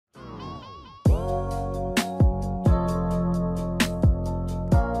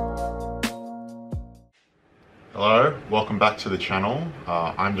welcome back to the channel.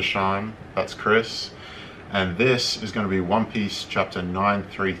 I'm Deshaun, that's Chris, and this is going to be One Piece chapter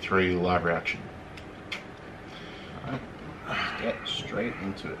 933 live reaction. Alright, let's get straight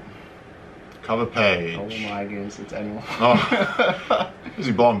into it. Cover page. Oh my goodness, it's animal. Oh, is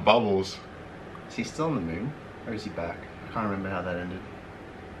he blowing bubbles? Is he still on the moon? Or is he back? I can't remember how that ended.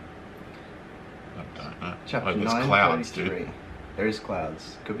 I don't know. Chapter there's 933. clouds, dude. There is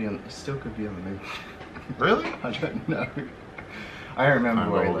clouds. Could be on. It still could be on the moon. Really? I don't know. I remember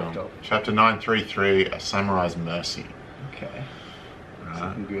where he left off. Chapter 933, A Samurai's Mercy. Okay. Right.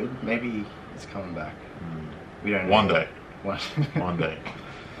 Looking good. Maybe it's coming back. We don't know. One day. One day.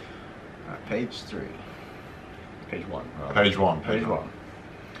 Alright, page 3. Page 1. Rather. Page 1. Page 1.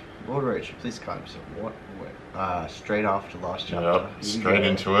 Lord Orochi, please calm yourself. What? Straight after last chapter. Yep, straight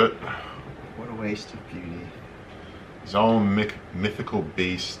into it. What a waste of beauty. His own mythical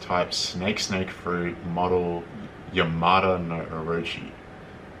beast type snake fruit model Yamada no Orochi.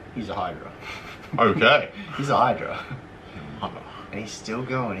 He's a Hydra. Okay. He's a Hydra. Yamada. And he's still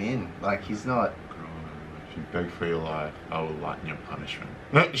going in. Like, he's not... If you beg for your life, I will lighten your punishment.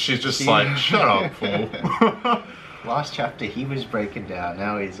 She's just like, shut up, fool. Last chapter, he was breaking down.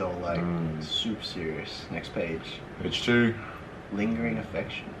 Now he's all like, super serious. Next page. Page 2. Lingering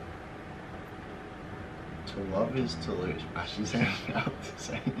affection. To love is to lose. She's out to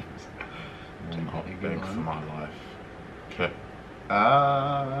say. Will not beg for my life. Okay.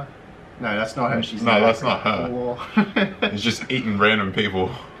 No, that's not her. She's no, that's not her. He's just eating random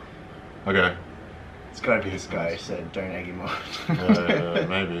people. Okay. It's gotta be this guy who said, don't egg him on.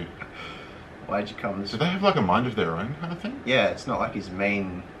 Maybe. Why'd you come this way? Do they have like a mind of their own kind of thing? Yeah, it's not like his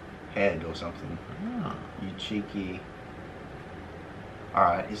main head or something. Yeah. You cheeky.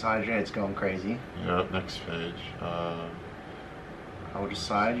 Alright, his Hydrate's going crazy. Yep, next page. I will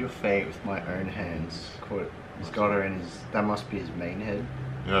decide your fate with my own hands. He's got her in his... That must be his main head.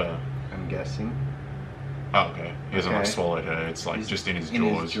 Yeah. I'm guessing. Oh, okay. He hasn't like swallowed her. It's like just in his jaws.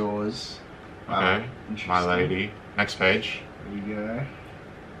 In his jaws. Okay. My lady. Next page. There you go.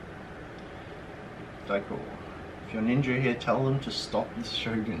 Like, if you're ninja here, tell them to stop this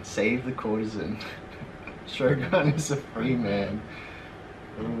Shogun. Save the courtesan. Shogun is a free man.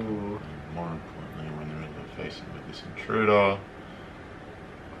 Ooh. More importantly, when they're facing with this intruder.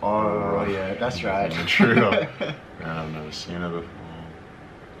 Oh, yeah, that's right. Intruder. I've never seen her before.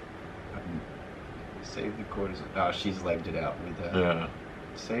 Save the courtesan. Oh, she's legged it out with her. Yeah.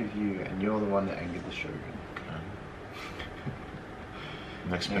 Save you, and you're the one that angered the Shogun. Okay.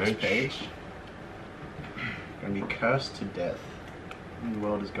 Next page. Gonna be cursed to death. What in the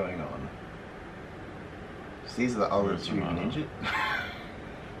world is going on? So these are the other two ninjas.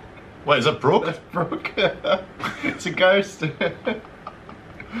 Wait, is that Brooke? That's Brooke. It's a ghost.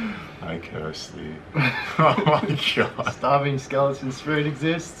 I curse thee. Oh my god. Starving skeleton spirit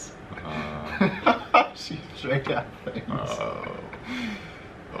exists. She's straight out things.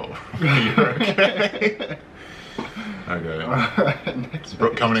 Oh, you're okay. Okay. Alright, next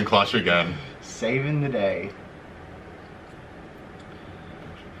Brooke coming in clutch again. Saving the day.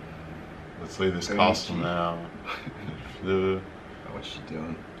 Let's leave this castle now. What's she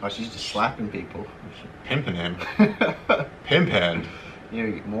doing? Oh, she's just slapping people. Pimping him. Pimp hand. Yeah,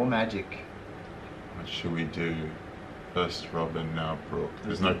 more magic. What should we do? First Robin, now Brooke.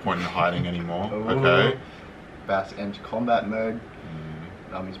 There's no point in hiding anymore. Ooh. Okay. About to enter combat mode.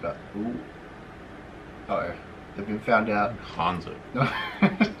 Nami's about. Ooh. Uh-oh. They've been found out. Hanzo. No.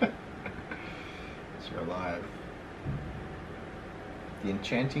 She's alive. The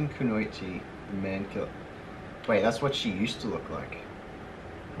enchanting Kunoichi, the man killer. Wait, that's what she used to look like.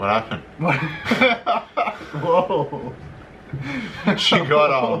 What happened? Whoa. She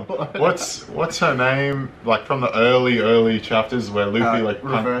got what's her name? Like from the early chapters where Luffy like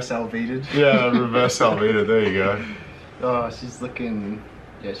reverse Alvitaed. Yeah, reverse Alvitaed. There you go. Oh, she's looking.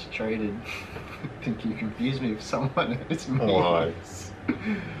 Yeah, she traded. I think you confused me with someone. It's me. Why?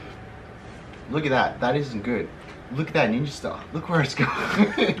 Look at that. That isn't good. Look at that ninja star. Look where it's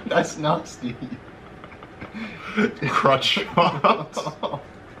going. That's nasty. Crutch shot.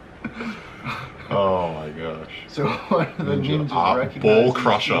 Oh my gosh. So one of the ninjas recognizes Ball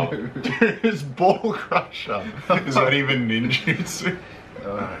crusher. Dude, it's ball crusher. Is that even ninjutsu?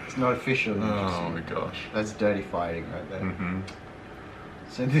 It's not official ninjutsu. Oh my gosh. That's dirty fighting right there.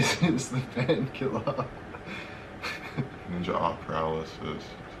 So this is the fan killer. Ninja art prowess is...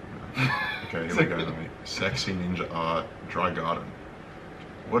 Okay, here we go. Sexy ninja art, dry garden.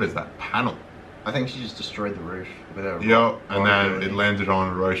 What is that panel? I think she just destroyed the roof with her. Yep, and then it landed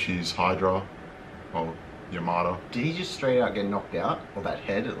on Oroshi's Hydra. Well, Yamada. Did he just straight out get knocked out? Or that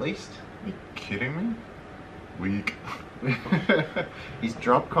head at least? Are you kidding me? Weak. He's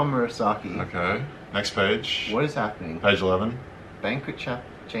dropped Komurasaki. Okay. Next page. What is happening? Page 11. Banquet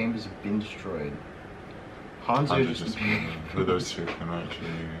chambers have been destroyed. Hanzo Hanzo just just who those two can actually.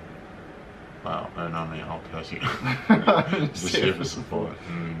 Wow, earn army, I'll curse you. Just here for support.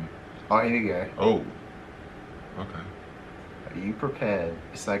 Oh, here we go. Oh. Okay. Are you prepared?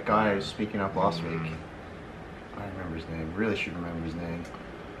 It's that guy who was speaking up last week. I don't remember his name. Really should remember his name.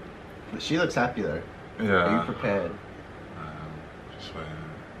 But she looks happy though. Yeah. Are you prepared? Just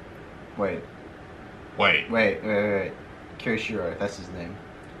Wait. Wait. Kyoshiro, that's his name.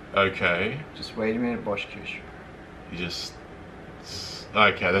 Okay. Just wait a minute, Bosch Kyoshiro. He just.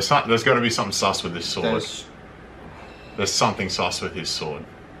 Okay, there's got to be something sus with this sword. There's something sus with his sword.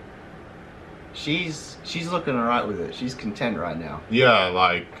 She's looking alright with it. She's content right now. Yeah,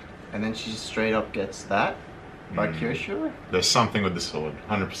 like. And then she straight up gets that by Kyoshiro. There's something with the sword,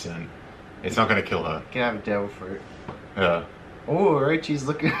 100%. It's not going to kill her. Can have a devil fruit. Yeah. Oh, Orochi's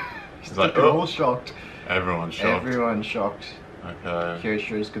looking. He's like, looking all shocked. Everyone's shocked. Everyone's shocked. Okay.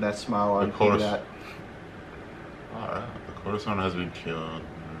 Kyoshiro's got that smile on. Of course. That. Alright, the courtesan has been killed.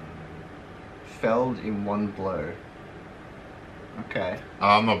 Felled in one blow. Okay.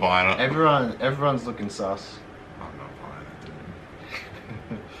 I'm not buying it. Everyone's looking sus. I'm not buying it,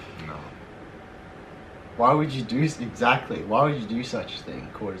 dude. No. Why would you do exactly? Why would you do such a thing,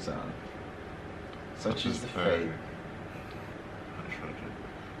 courtesan? Such is the fate.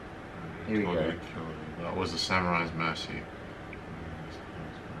 Here we go. That was the samurai's mercy.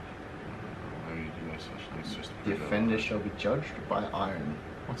 The offender shall be judged by iron.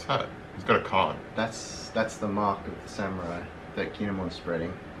 What's that? He's got a card. That's the mark of the samurai that Kinemon's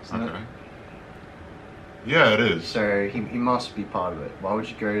spreading, isn't it? Yeah, it is. So he must be part of it. Why would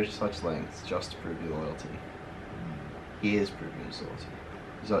you go to such lengths just to prove your loyalty? He is proving his loyalty.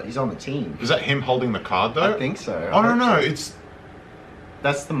 He's on the team. Is that him holding the card though? I think so. Oh no, it's.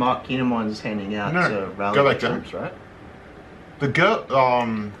 That's the mark Kinemon's handing out to rally go back the down. troops, right? The girl,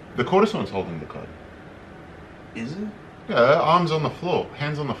 the courtesan's holding the card. Is it? Yeah, arms on the floor,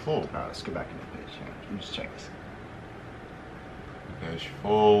 hands on the floor. Alright, let's go back in the page. Let me just check this. Okay, she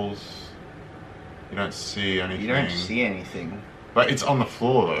falls. You don't see anything. You don't see anything. But it's on the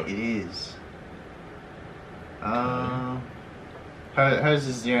floor though. It is. Hers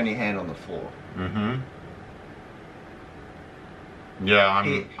is the only hand on the floor. Mm-hmm. Yeah,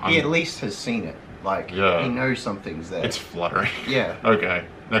 He at least has seen it. Like, yeah. He knows something's there. It's fluttering. Yeah. Okay,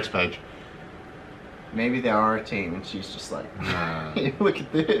 next page. Maybe they are a team and she's just like, look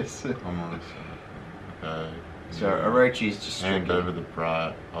at this. Come on. Okay. So Orochi's just Hand stricken. over the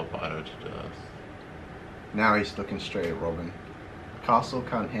brat, I'll bite her to death. Now he's looking straight at Robin. Castle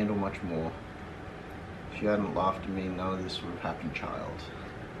can't handle much more. If you hadn't laughed at me, none of this would have happened, child.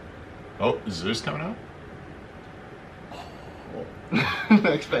 Oh, is Zeus coming out?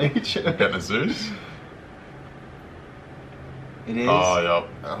 Next page. Getting a Zeus? It is. Oh, yep.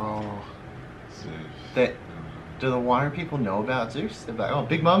 Oh. Zeus. Do the Warren people know about Zeus? They're like, oh,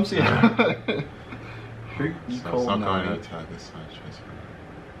 Big Mom's here. Who you So call it's not Nami? going to attack this much.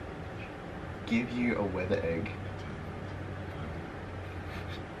 Give you a weather egg.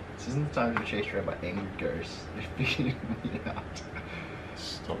 This isn't the time to chase around by angry ghosts. They're figuring me out.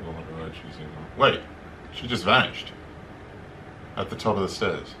 Stop the Orochi's in. Wait, she just vanished. At the top of the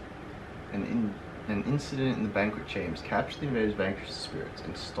stairs. An incident in the banquet chambers. Capture the invaders' vanquish the spirits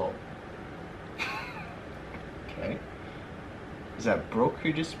and stop. Okay. Is that Brooke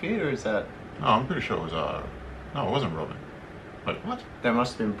who disappeared, or is that... No, I'm pretty sure it was, no, it wasn't Robin. Wait, what? That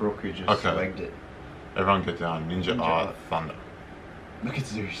must have been Brooke who just legged it. Everyone get down. Ninja art, thunder. Look at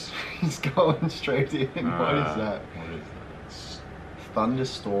Zeus. He's going straight in. What is that? What is that?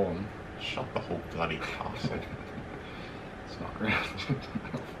 Thunderstorm. Shut the whole bloody castle. It's not ground.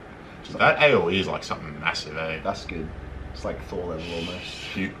 That AoE is like something massive, eh? That's good. It's like Thor level almost.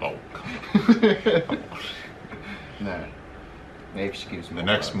 Cute. Oh, come on. No. Maybe she gives me The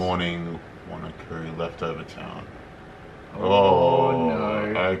next morning, Wanakuri left over town. Oh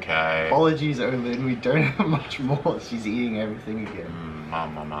no. Okay. Apologies, Olin. We don't have much more. She's eating everything again.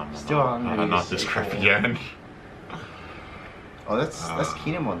 Mama. Still hungry. Not this crap again. Oh, that's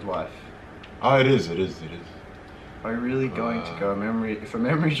Kinemon's wife. Oh, it is. Are we really going to go? If a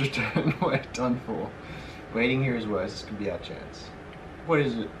memory's returned, we're done for. Waiting here is worse. This could be our chance. What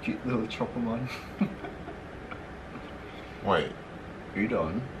is it, cute little Choppermon? Wait.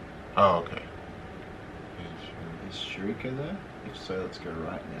 Udon. Oh, okay. Is Shurika there? If so, let's go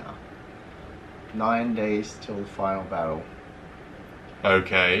right now. 9 days till the final battle.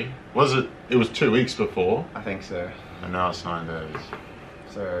 Okay. Was it? It was 2 weeks before. I think so. And now it's 9 days.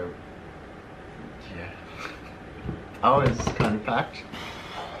 So, yeah. I was kind of packed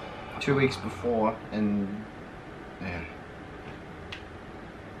 2 weeks before, and yeah.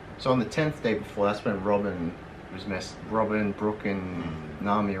 So on the 10th day before, that's when Robin, Brooke, and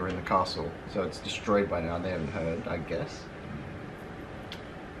Nami were in the castle. So it's destroyed by now. They haven't heard, I guess.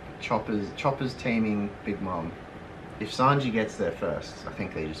 Chopper's taming Big Mom. If Sanji gets there first, I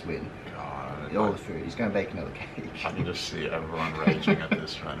think they just win. God, All the food. He's gonna bake another cake. I can just see everyone raging at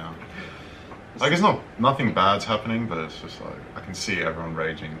this right now. Like, it's nothing bad's happening, but it's just like, I can see everyone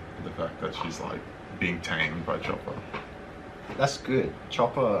raging at the fact that she's like being tamed by Chopper. That's good.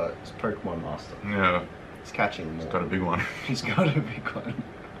 Chopper is Pokemon master. Yeah. He's catching them all. He's got a big one. He's got a big one.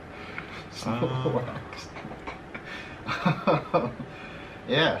 Snorlax.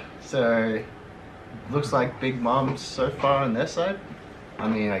 Yeah, so looks like Big Mom's so far on their side. I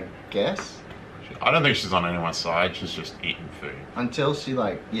mean, I guess. I don't think she's on anyone's side, she's just eating food. Until she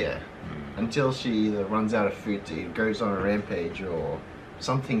until she either runs out of food to eat, goes on a rampage, or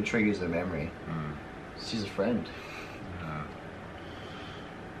something triggers her memory. She's a friend. Yeah.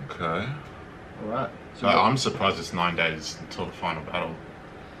 Okay. Alright. So I'm surprised it's 9 days until the final battle.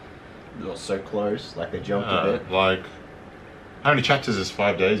 You're so close, like they jumped a bit. Like, how many chapters has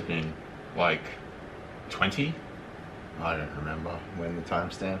 5 days been? Like, 20? I don't remember when the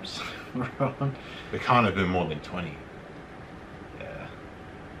timestamps were on. There can't have been more than 20. Yeah.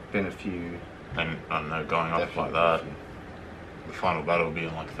 Been a few. And, I don't know, going up like that. The final battle will be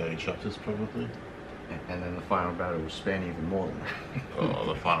in like 30 chapters probably. And then the final battle will span even more than that. Oh,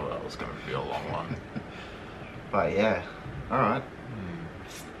 the final battle is going to be a long one. But yeah, alright.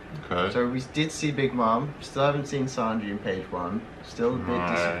 Okay. So we did see Big Mom. Still haven't seen Sanji in page 1. Still a bit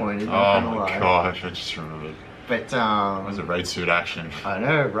disappointed. Oh my gosh, I just remembered. But It was a raid suit action. I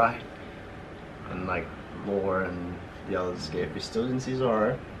know, right? And like Law and the others escaped. We still didn't see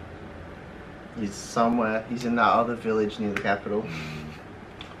Zoro. He's somewhere. He's in that other village near the capital.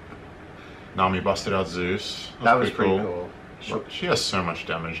 Nami busted out Zeus. That was pretty cool. She has so much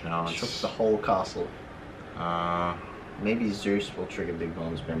damage now. Shook the whole castle. Uh, Maybe Zeus will trigger Big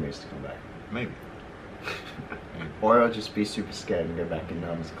Mom's memories to come back. maybe. Or he'll just be super scared and go back in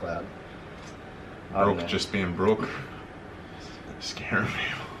Nami's cloud. Brooke just being Brooke. Scaring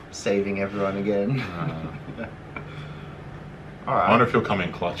people. Saving everyone again. Alright. I wonder if he'll come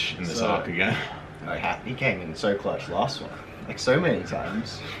in clutch in this arc again. He came in so clutch last one. Like so many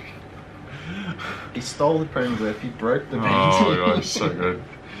times. He stole the Premglyph, he broke the painting. Oh my god, he's so good.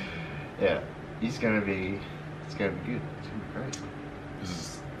 Yeah. It's gonna be good. It's gonna be great.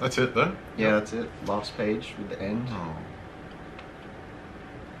 That's it though? Yeah, that's it. Last page with the end. Oh.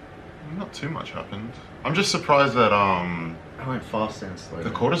 Not too much happened. I'm just surprised that I went fast and slow. the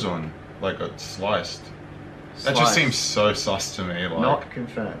cortisone got sliced. That just seems so sus to me. Like, not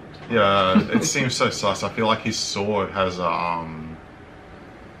confirmed. Yeah, it seems so sus. I feel like his sword has a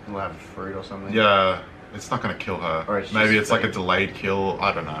We'll have fruit or something. Yeah, it's not gonna kill her. Or Maybe it's like a delayed kill.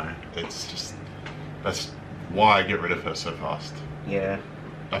 I don't know. It's just that's why I get rid of her so fast. Yeah.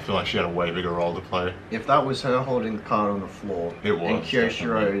 I feel like she had a way bigger role to play. If that was her holding the card on the floor, it was. And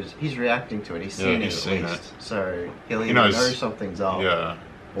Kyoshiro's, he's reacting to it. He's seen it at least. So he'll either know something's up. Yeah.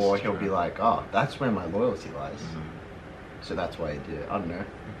 Or he'll be like, oh, that's where my loyalty lies. So that's why he did it. I don't know.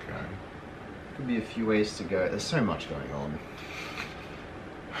 Okay. Could be a few ways to go. There's so much going on.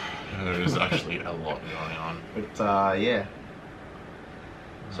 There is actually a lot going on. But yeah.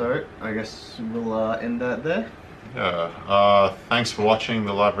 So I guess we'll end that there. Yeah. Thanks for watching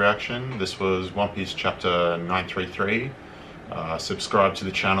the live reaction. This was One Piece chapter 933. Subscribe to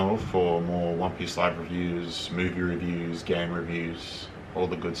the channel for more One Piece live reviews, movie reviews, game reviews, all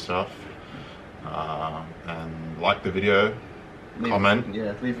the good stuff. And like the video, comment.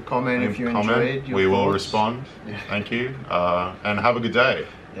 Yeah, leave a comment if you enjoyed. We will respond. Yeah. Thank you. And have a good day.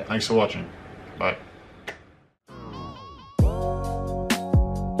 Yeah. Thanks for watching. Bye.